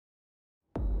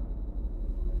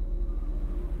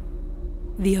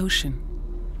The ocean.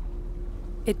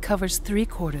 It covers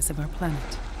 3/4 of our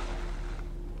planet.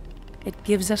 It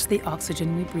gives us the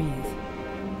oxygen we breathe.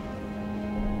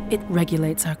 It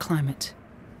regulates our climate.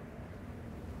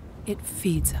 It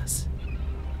feeds us.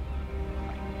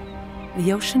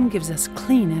 The ocean gives us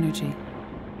clean energy.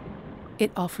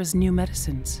 It offers new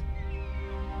medicines.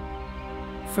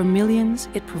 For millions,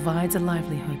 it provides a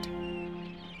livelihood.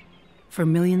 For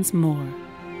millions more,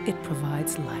 it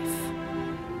provides life.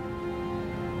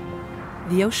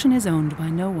 The ocean is owned by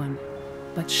no one,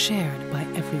 but shared by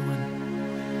everyone.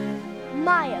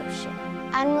 My ocean.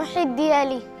 المحيط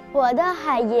ديالي هو ده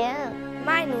حياة.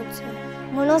 My ocean.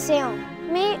 Mon océan.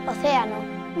 Mi océano.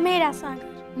 Mera sagar.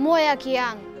 Moi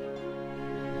ocean.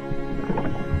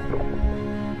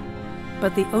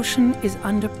 But the ocean is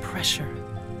under pressure.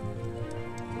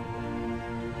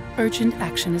 Urgent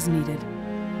action is needed.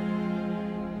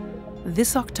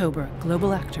 This October,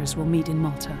 global actors will meet in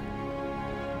Malta.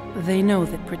 They know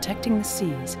that protecting the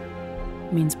seas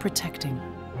means protecting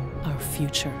our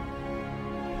future.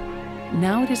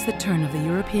 Now it is the turn of the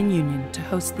European Union to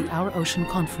host the Our Ocean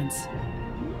Conference.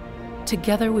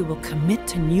 Together we will commit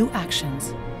to new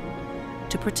actions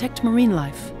to protect marine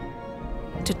life,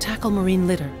 to tackle marine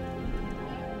litter,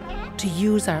 to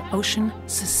use our ocean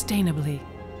sustainably.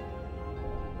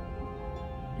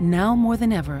 Now more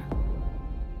than ever,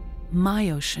 my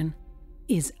ocean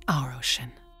is our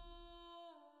ocean.